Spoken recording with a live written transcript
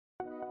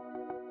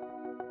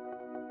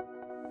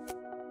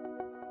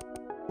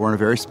We're in a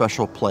very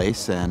special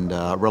place and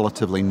a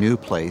relatively new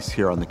place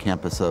here on the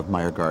campus of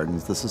Meijer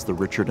Gardens. This is the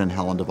Richard and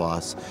Helen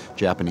DeVos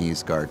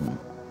Japanese Garden.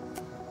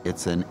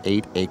 It's an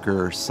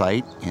 8-acre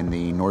site in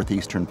the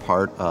northeastern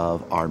part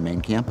of our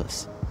main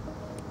campus.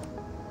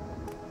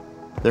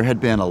 There had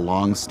been a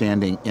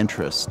long-standing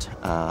interest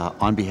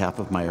on behalf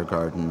of Meijer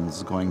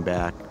Gardens going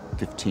back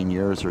 15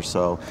 years or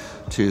so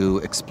to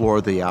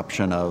explore the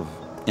option of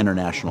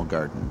international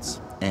gardens.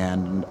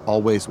 And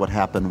always what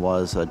happened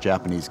was a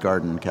Japanese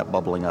garden kept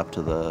bubbling up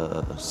to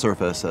the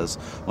surface as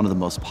one of the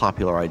most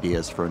popular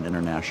ideas for an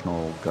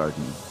international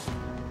garden.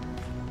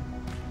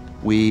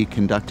 We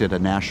conducted a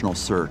national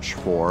search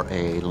for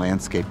a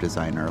landscape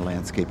designer, a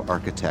landscape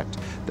architect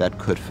that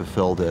could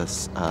fulfill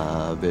this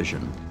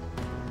vision.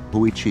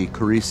 Hoichi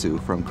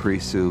Kurisu from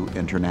Kurisu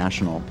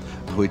International.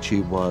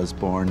 Hoichi was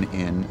born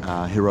in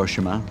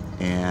Hiroshima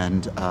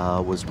and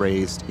was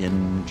raised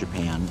in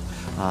Japan,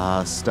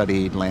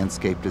 studied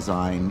landscape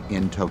design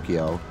in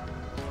Tokyo.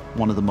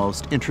 One of the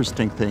most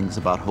interesting things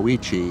about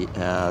Hoichi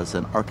as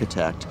an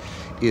architect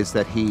is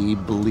that he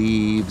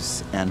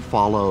believes and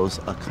follows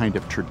a kind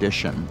of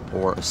tradition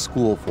or a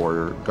school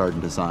for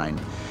garden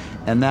design,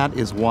 and that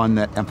is one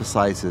that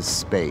emphasizes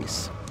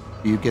space.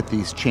 You get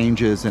these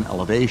changes in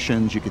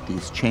elevations, you get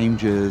these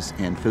changes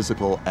in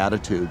physical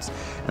attitudes,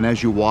 and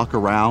as you walk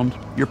around,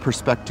 your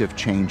perspective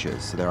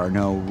changes. There are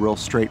no real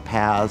straight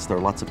paths, there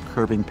are lots of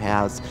curving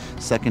paths,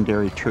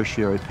 secondary,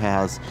 tertiary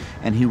paths,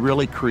 and he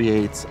really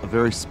creates a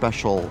very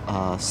special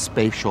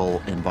spatial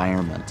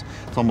environment.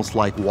 It's almost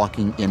like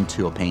walking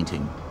into a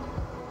painting.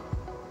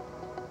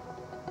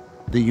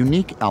 The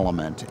unique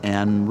element,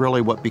 and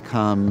really what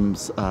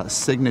becomes a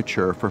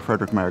signature for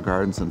Frederik Meijer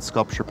Gardens and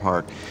Sculpture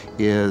Park,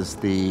 is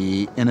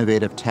the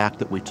innovative tack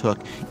that we took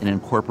in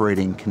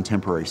incorporating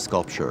contemporary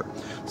sculpture.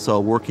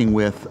 So working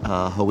with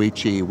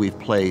Hoichi, we've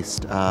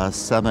placed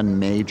 7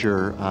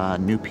 major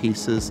new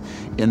pieces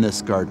in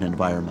this garden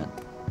environment.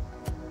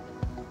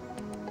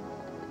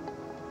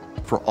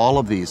 For all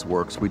of these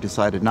works, we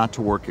decided not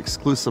to work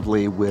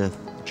exclusively with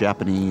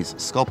Japanese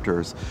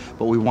sculptors,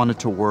 but we wanted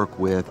to work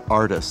with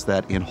artists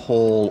that in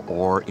whole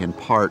or in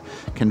part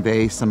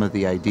convey some of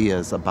the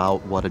ideas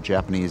about what a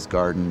Japanese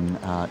garden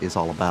is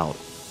all about.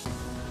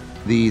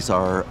 These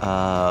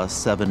are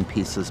 7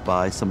 pieces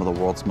by some of the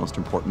world's most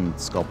important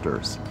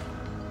sculptors.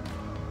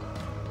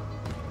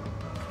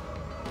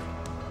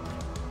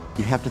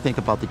 You have to think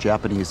about the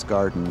Japanese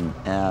garden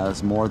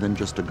as more than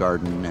just a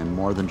garden and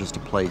more than just a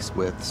place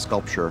with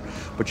sculpture,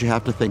 but you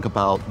have to think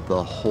about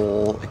the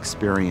whole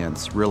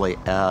experience really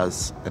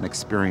as an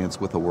experience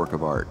with a work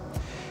of art.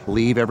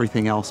 Leave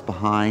everything else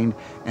behind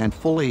and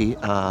fully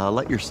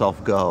let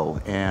yourself go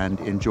and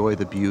enjoy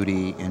the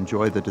beauty,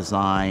 enjoy the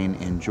design,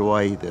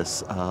 enjoy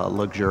this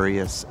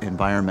luxurious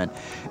environment,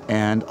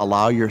 and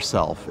allow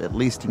yourself, at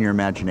least in your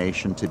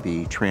imagination, to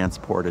be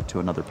transported to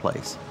another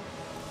place.